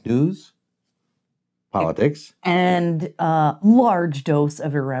segment of news, politics, and large dose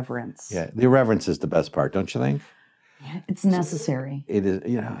of irreverence. Yeah, the irreverence is the best part, don't you think? Yeah, it's necessary. It is,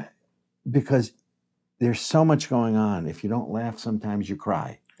 because there's so much going on. If you don't laugh, sometimes you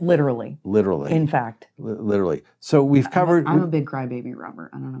cry. Literally. Literally. In fact. Literally. So we've covered... I'm a big crybaby,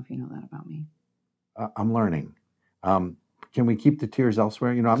 Robert. I don't know if you know that about me. I'm learning. Can we keep the tears elsewhere?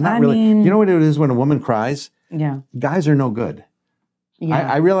 I'm not really... You know what it is when a woman cries? Yeah. Guys are no good.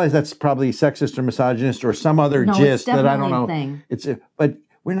 Yeah. I realize that's probably sexist or misogynist or some other gist that I don't know. Thing. But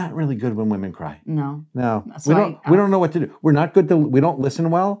we're not really good when women cry. No. We don't know what to do. We're not good we don't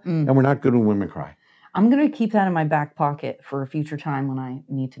listen well, and we're not good when women cry. I'm going to keep that in my back pocket for a future time when I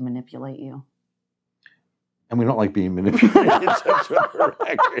need to manipulate you. And we don't like being manipulated.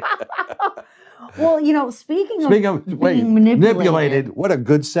 Well, speaking of being manipulated, what a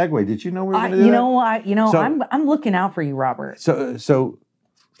good segue. Did you know we were going to do that? I'm looking out for you, Robert. So,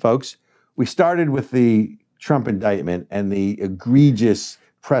 folks, we started with the Trump indictment and the egregious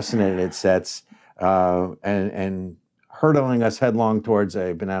precedent it sets, and hurtling us headlong towards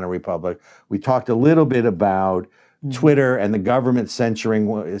a banana republic. We talked a little bit about Twitter and the government censoring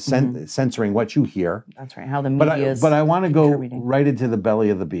what you hear. That's right. How the media is. But I want to go right into the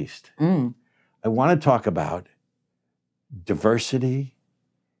belly of the beast. I want to talk about diversity,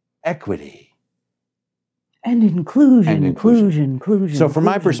 equity, and inclusion. So from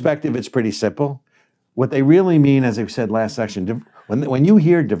my perspective, it's pretty simple. What they really mean, as I've said last section, when you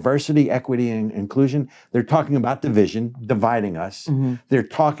hear diversity, equity, and inclusion, they're talking about division, dividing us. They're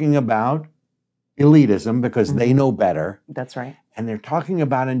talking about elitism because they know better. That's right. And they're talking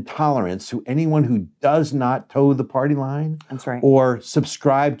about intolerance to anyone who does not toe the party line. That's right. Or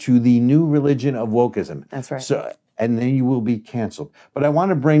subscribe to the new religion of wokeism. That's right. So, and then you will be canceled. But I want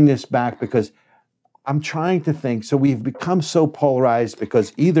to bring this back because I'm trying to think. So we've become so polarized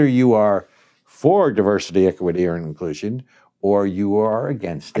because either you are for diversity, equity, or inclusion, or you are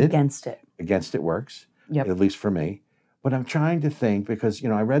against it. Against it. Against it works, yep. At least for me. But I'm trying to think because,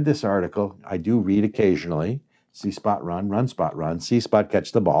 I read this article. I do read occasionally. See spot run spot run, see spot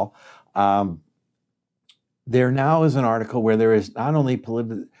catch the ball. There now is an article where there is not only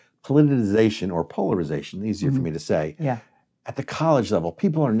politicization or polarization, easier for me to say, at the college level.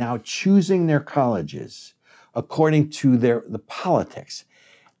 People are now choosing their colleges according to the politics.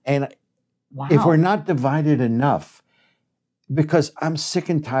 And if we're not divided enough, because I'm sick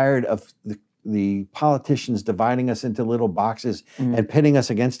and tired of the politicians dividing us into little boxes and pitting us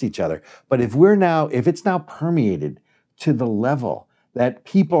against each other. But if it's now permeated to the level that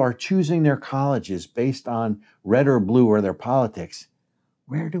people are choosing their colleges based on red or blue or their politics,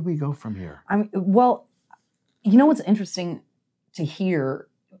 where do we go from here? Well, what's interesting to hear?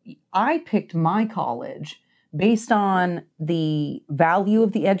 I picked my college based on the value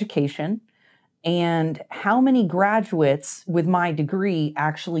of the education and how many graduates with my degree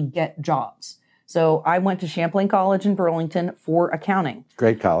actually get jobs. So I went to Champlain College in Burlington for accounting.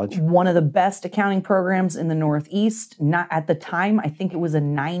 Great college. One of the best accounting programs in the Northeast. Not at the time, I think it was a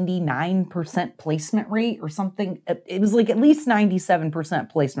 99% placement rate or something. It was like at least 97%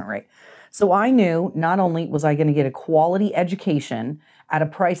 placement rate. So I knew not only was I going to get a quality education at a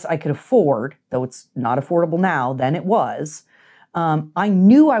price I could afford, though it's not affordable now, then it was. I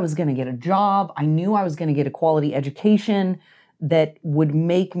knew I was going to get a job. I knew I was going to get a quality education that would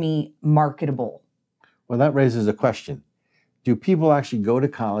make me marketable. Well, that raises a question. Do people actually go to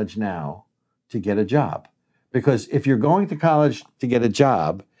college now to get a job? Because if you're going to college to get a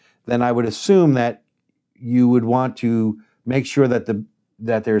job, then I would assume that you would want to make sure that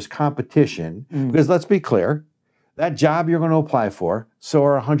there's competition. Because let's be clear, that job you're going to apply for, so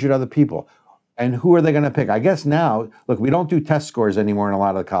are 100 other people. And who are they going to pick? I guess now, look, we don't do test scores anymore in a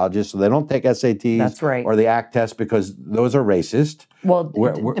lot of the colleges, so they don't take SATs That's right. or the ACT test because those are racist. Well,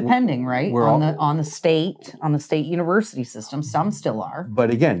 depending, right, on the state university system, some still are.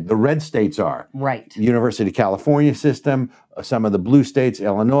 But again, the red states are. Right. University of California system, some of the blue states,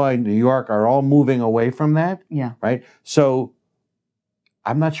 Illinois, New York, are all moving away from that. Yeah. Right? So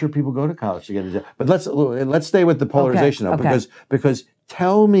I'm not sure people go to college to get a job. But let's stay with the polarization though, because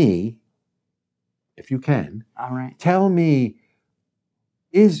tell me, if you can, all right, tell me,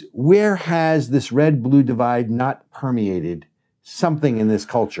 where has this red-blue divide not permeated something in this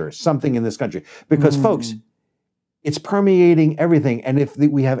culture, something in this country? Because folks, it's permeating everything. And if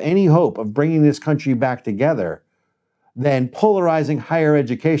we have any hope of bringing this country back together, then polarizing higher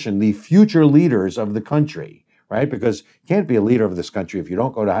education, the future leaders of the country, right? Because you can't be a leader of this country if you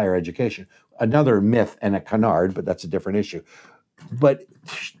don't go to higher education. Another myth and a canard, but that's a different issue. But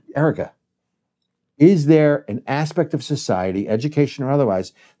Erica, is there an aspect of society, education or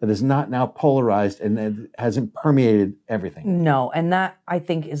otherwise, that is not now polarized and that hasn't permeated everything? No, and that I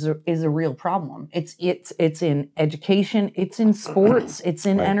think is a real problem. It's in education, it's in sports, it's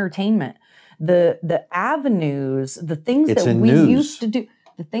in entertainment. The avenues, the things that we used to do,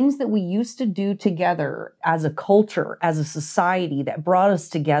 the things that we used to do together as a culture, as a society that brought us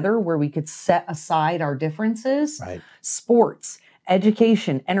together where we could set aside our differences, sports,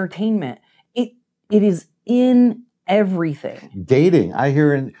 education, entertainment, it is in everything. Dating. I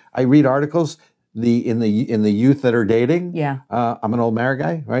read articles in the youth that are dating. Yeah. I'm an old married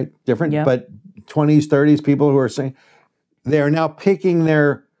guy, right? Different, but 20s, 30s, people who are saying they are now picking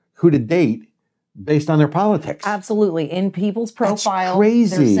who to date based on their politics. Absolutely. In people's profile, that's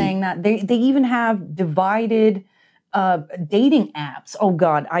crazy. They're saying that they even have divided dating apps. Oh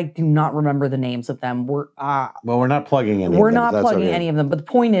God, I do not remember the names of them. We're not plugging any. We're not plugging any of them. But the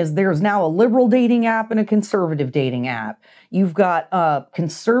point is, there's now a liberal dating app and a conservative dating app. You've got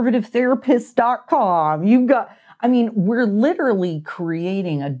conservativetherapist.com. You've got. I mean, we're literally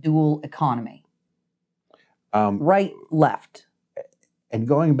creating a dual economy. Right, left. And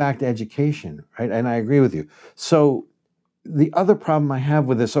going back to education, right? And I agree with you. So the other problem I have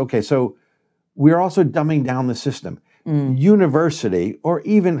with this, so we're also dumbing down the system. University or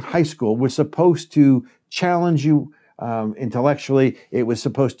even high school was supposed to challenge you intellectually. It was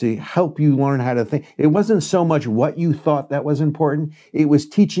supposed to help you learn how to think. It wasn't so much what you thought that was important. It was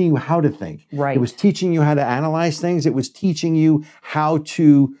teaching you how to think. Right. It was teaching you how to analyze things. It was teaching you how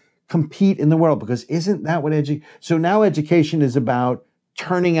to compete in the world. Because isn't that what so now education is about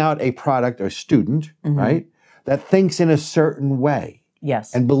turning out a product or student, right, that thinks in a certain way.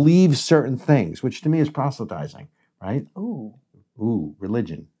 Yes. And believes certain things, which to me is proselytizing, right? Ooh,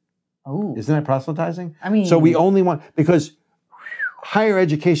 religion. Ooh. Isn't that proselytizing? I mean, so we only want, because higher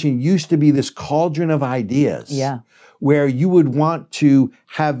education used to be this cauldron of ideas, where you would want to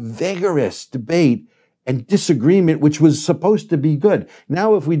have vigorous debate and disagreement, which was supposed to be good.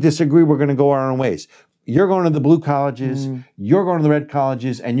 Now, if we disagree, we're going to go our own ways. You're going to the blue colleges, you're going to the red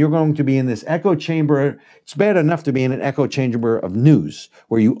colleges, and you're going to be in this echo chamber. It's bad enough to be in an echo chamber of news,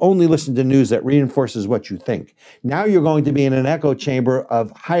 where you only listen to news that reinforces what you think. Now you're going to be in an echo chamber of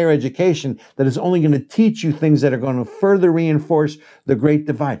higher education that is only going to teach you things that are going to further reinforce the great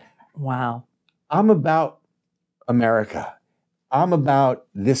divide. Wow. I'm about America. I'm about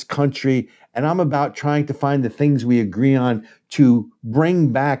this country, and I'm about trying to find the things we agree on to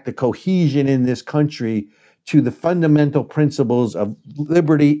bring back the cohesion in this country to the fundamental principles of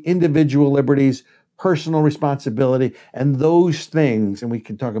liberty, individual liberties, personal responsibility, and those things. And we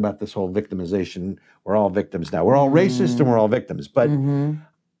can talk about this whole victimization. We're all victims now. We're all racist and we're all victims. But and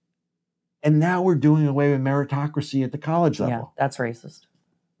now we're doing away with meritocracy at the college level. Yeah, that's racist.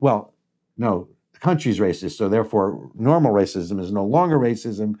 Well, no. Country's racist, so therefore normal racism is no longer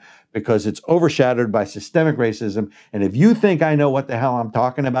racism because it's overshadowed by systemic racism. And if you think I know what the hell I'm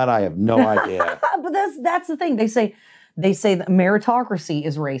talking about, I have no idea. But that's the thing. They say that meritocracy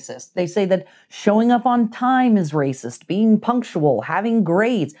is racist. They say that showing up on time is racist, being punctual, having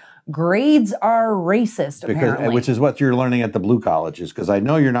grades. Grades are racist, apparently. Which is what you're learning at the blue colleges, because I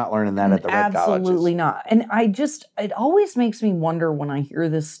know you're not learning that at the red colleges. Absolutely not. And it always makes me wonder when I hear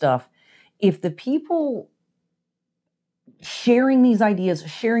this stuff, if the people sharing these ideas,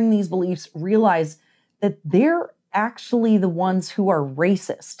 sharing these beliefs, realize that they're actually the ones who are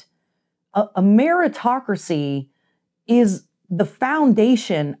racist. A meritocracy is the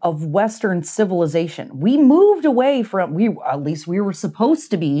foundation of Western civilization. We moved away from, at least we were supposed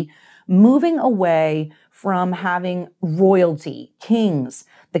to be moving away from having royalty, kings.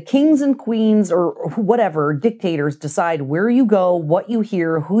 The kings and queens or whatever, dictators decide where you go, what you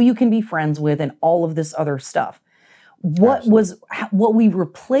hear, who you can be friends with, and all of this other stuff. What we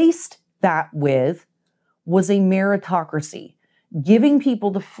replaced that with was a meritocracy, giving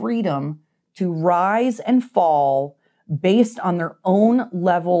people the freedom to rise and fall based on their own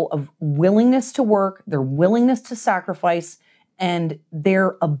level of willingness to work, their willingness to sacrifice, and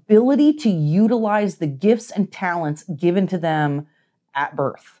their ability to utilize the gifts and talents given to them at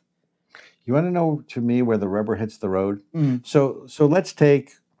birth. You want to know, to me, where the rubber hits the road? So let's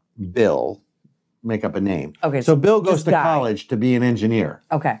take Bill, make up a name. Okay. So Bill goes to college to be an engineer.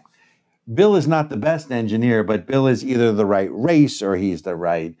 Okay. Bill is not the best engineer, but Bill is either the right race, or he's the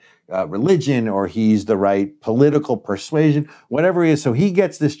right religion, or he's the right political persuasion, whatever he is. So he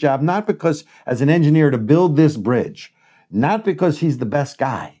gets this job not because, as an engineer, to build this bridge, not because he's the best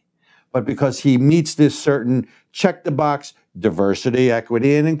guy, but because he meets this certain check the box diversity,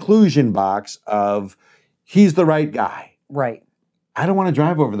 equity, and inclusion box of he's the right guy. Right. I don't want to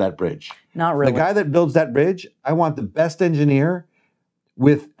drive over that bridge. Not really. The guy that builds that bridge, I want the best engineer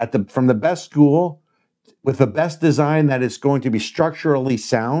from the best school, with the best design that is going to be structurally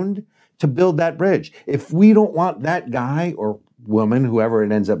sound to build that bridge. If we don't want that guy or woman, whoever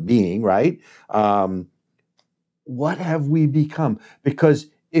it ends up being, right? What have we become? Because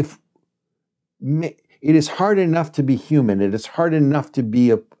it is hard enough to be human, it is hard enough to be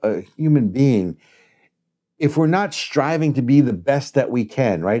a human being, if we're not striving to be the best that we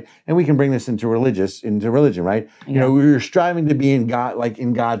can, right? And we can bring this into religion, right? Yeah. You know, we're striving to be in God, like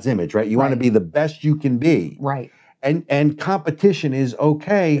in God's image, right? You want to be the best you can be. Right. And competition is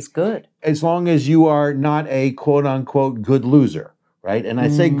okay. It's good. As long as you are not a quote unquote good loser, right? And I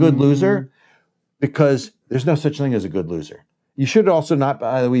say good loser because there's no such thing as a good loser. You should also not,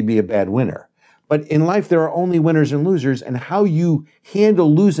 by the way, be a bad winner. But in life, there are only winners and losers, and how you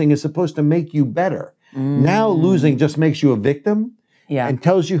handle losing is supposed to make you better. Now losing just makes you a victim and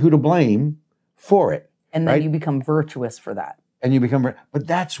tells you who to blame for it. And then you become virtuous for that. And you become, but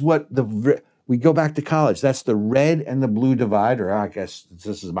that's what we go back to college. That's the red and the blue divide, or I guess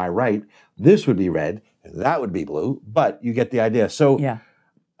this is my right. This would be red and that would be blue, but you get the idea. So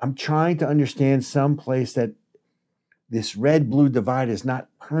I'm trying to understand some place that this red-blue divide is not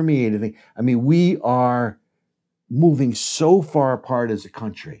permeating. I mean, we are moving so far apart as a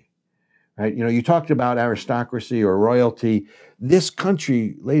country. Right? You know, you talked about aristocracy or royalty. This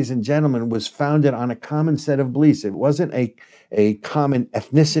country, ladies and gentlemen, was founded on a common set of beliefs. It wasn't a common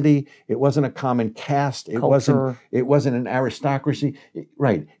ethnicity. It wasn't a common caste. It wasn't an aristocracy.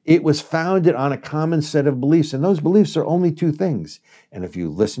 Right. It was founded on a common set of beliefs. And those beliefs are only two things. And if you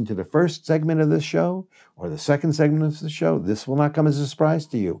listen to the first segment of this show or the second segment of the show, this will not come as a surprise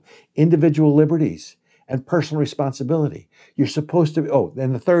to you. Individual liberties and personal responsibility. You're supposed to,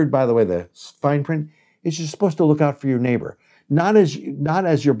 and the third, by the way, the fine print, is you're supposed to look out for your neighbor. Not as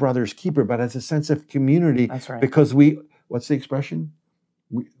your brother's keeper, but as a sense of community. That's right. Because what's the expression?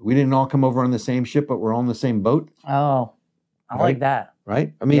 We didn't all come over on the same ship, but we're all in the same boat. Oh, I like that.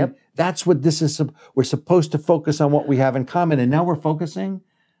 Right? I mean, that's what this is. We're supposed to focus on what we have in common, and now we're focusing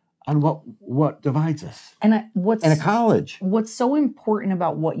on what divides us. And in a college. What's so important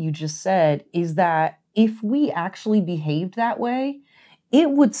about what you just said is that if we actually behaved that way,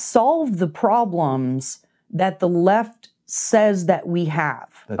 it would solve the problems that the left says that we have.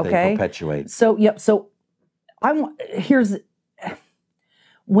 That they perpetuate. So,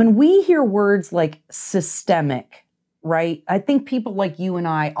 when we hear words like systemic, right? I think people like you and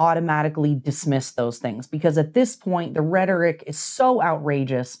I automatically dismiss those things because at this point, the rhetoric is so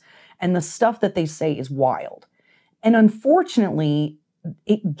outrageous and the stuff that they say is wild. And unfortunately,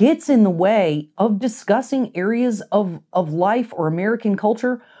 it gets in the way of discussing areas of life or American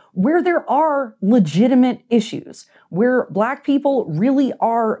culture where there are legitimate issues, where Black people really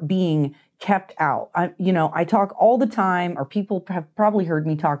are being kept out. I talk all the time, or people have probably heard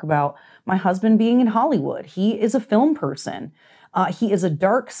me talk about my husband being in Hollywood. He is a film person. He is a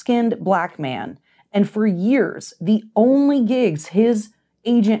dark-skinned Black man. And for years, the only gigs his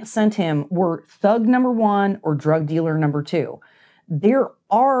agent sent him were thug number 1 or drug dealer number 2. There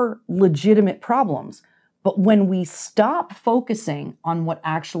are legitimate problems, but when we stop focusing on what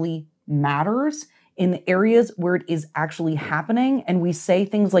actually matters in the areas where it is actually happening, and we say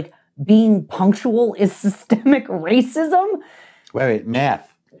things like being punctual is systemic racism. Wait,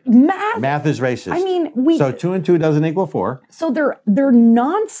 math. Math is racist. I mean, so 2 and 2 doesn't equal 4. So their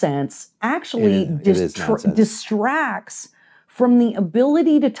nonsense actually distracts from the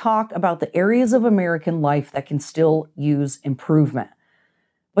ability to talk about the areas of American life that can still use improvement.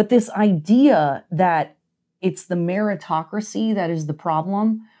 But this idea that it's the meritocracy that is the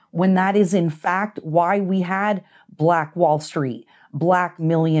problem, when that is in fact why we had Black Wall Street, Black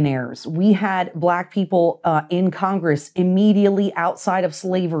millionaires. We had Black people in Congress immediately outside of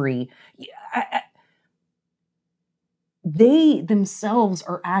slavery. They themselves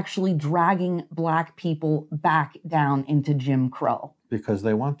are actually dragging Black people back down into Jim Crow. Because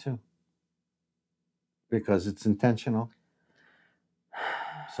they want to. Because it's intentional.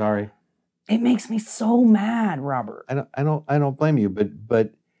 Sorry. It makes me so mad, Robert. I don't blame you,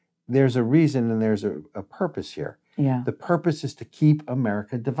 but there's a reason and there's a purpose here. Yeah. The purpose is to keep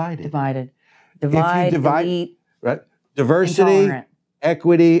America divided. Divide, delete, right? Diversity, intolerant.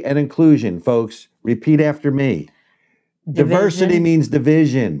 equity, and inclusion, folks. Repeat after me. Diversity means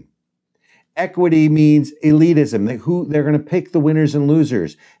division. Equity means elitism. They're going to pick the winners and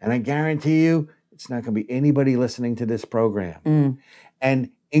losers. And I guarantee you, it's not going to be anybody listening to this program. And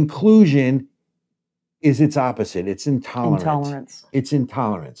inclusion is its opposite. It's intolerance. It's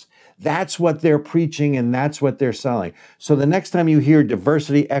intolerance. That's what they're preaching and that's what they're selling. So the next time you hear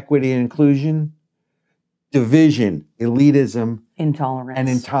diversity, equity, and inclusion, division, elitism, intolerance. And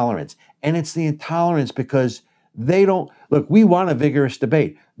intolerance. And it's the intolerance because they don't, look, we want a vigorous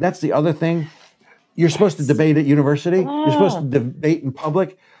debate. That's the other thing. You're supposed to debate at university. You're supposed to debate in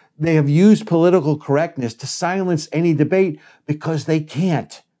public. They have used political correctness to silence any debate because they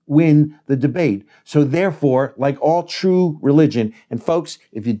can't win the debate. So therefore, like all true religion, and folks,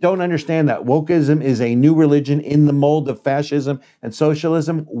 if you don't understand that wokeism is a new religion in the mold of fascism and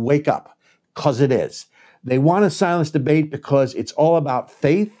socialism, wake up, because it is. They want to silence debate because it's all about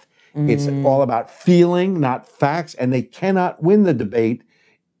faith. It's all about feeling, not facts, and they cannot win the debate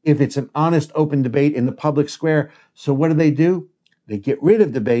if it's an honest, open debate in the public square. So what do? They get rid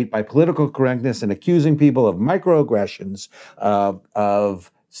of debate by political correctness and accusing people of microaggressions,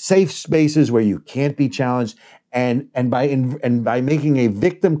 of safe spaces where you can't be challenged, and by making a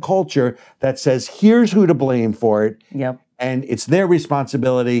victim culture that says, here's who to blame for it, and it's their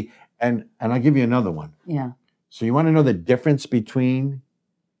responsibility. And I'll give you another one. Yeah. So you want to know the difference between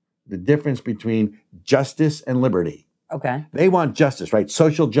justice and liberty? Okay. They want justice, right?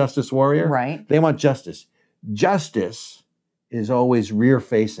 Social justice warrior. Right. They want justice. Justice is always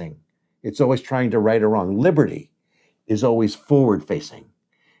rear-facing. It's always trying to right or wrong. Liberty is always forward-facing.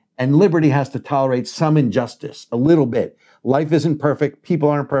 And liberty has to tolerate some injustice, a little bit. Life isn't perfect. People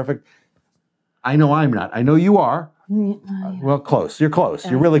aren't perfect. I know I'm not. I know you are. Well, close. You're close.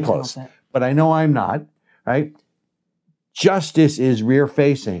 You're really close. But I know I'm not, right? Justice is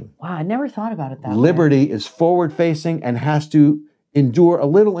rear-facing. Wow, I never thought about it that way. Liberty is forward-facing and has to endure a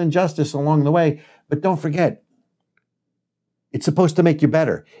little injustice along the way. But don't forget, it's supposed to make you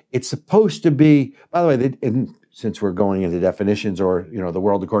better. It's supposed to be, by the way, since we're going into definitions or, the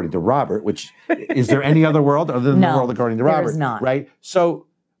world according to Robert, which, is there any other world other than the world according to Robert? There is not. Right? So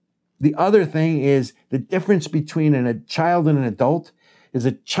the other thing is the difference between a child and an adult is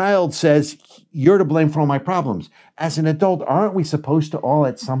a child says, you're to blame for all my problems. As an adult, aren't we supposed to all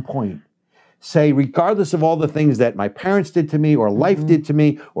at some point say, regardless of all the things that my parents did to me or life did to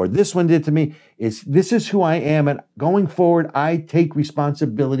me or this one did to me, this is who I am, and going forward, I take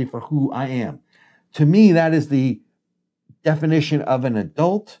responsibility for who I am. To me, that is the definition of an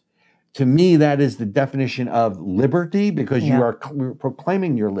adult. To me, that is the definition of liberty, because you are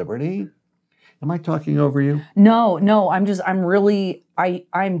proclaiming your liberty. Am I talking over you? No,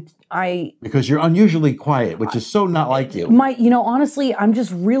 because you're unusually quiet, which is so not like you. Honestly, I'm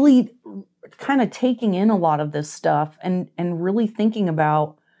just really kind of taking in a lot of this stuff and really thinking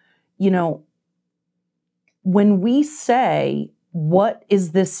about, when we say, what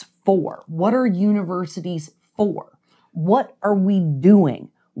is this for? What are universities for? What are we doing?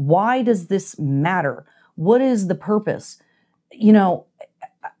 Why does this matter? What is the purpose?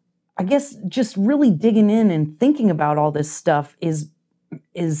 I guess just really digging in and thinking about all this stuff is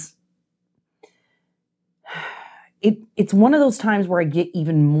it's one of those times where I get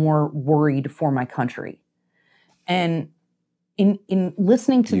even more worried for my country. And in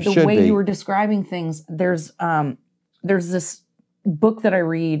listening to the way you were describing things, there's this book that I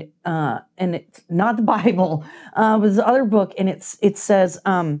read, and it's not the Bible, it was the other book, and it says,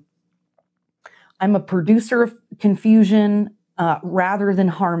 I'm a producer of confusion rather than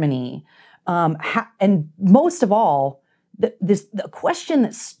harmony. And most of all, the question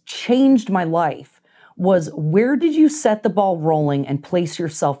that's changed my life was, where did you set the ball rolling and place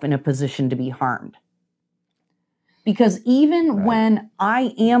yourself in a position to be harmed? Because even when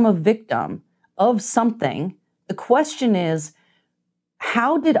I am a victim of something, the question is,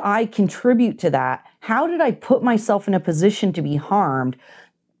 how did I contribute to that? How did I put myself in a position to be harmed?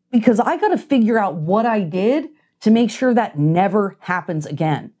 because I got to figure out what I did to make sure that never happens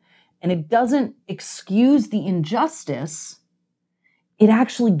again. And it doesn't excuse the injustice. It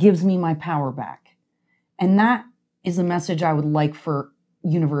actually gives me my power back. And that is a message I would like for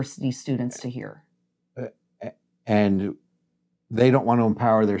university students to hear. And they don't want to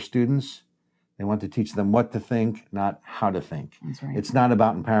empower their students. They want to teach them what to think, not how to think. That's right. It's not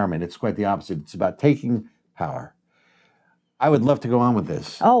about empowerment. It's quite the opposite. It's about taking power. I would love to go on with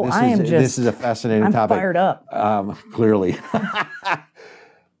this. Oh, This is a fascinating topic. Fired up. Clearly.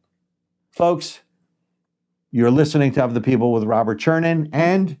 Folks, you're listening to Of the People with Robert Chernin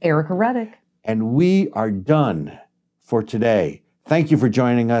and Erica Reddick. And we are done for today. Thank you for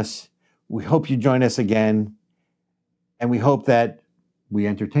joining us. We hope you join us again. And we hope that we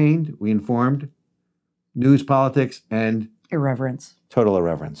entertained, we informed, news, politics, and Irreverence. total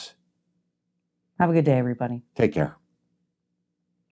irreverence. Have a good day, everybody. Take care.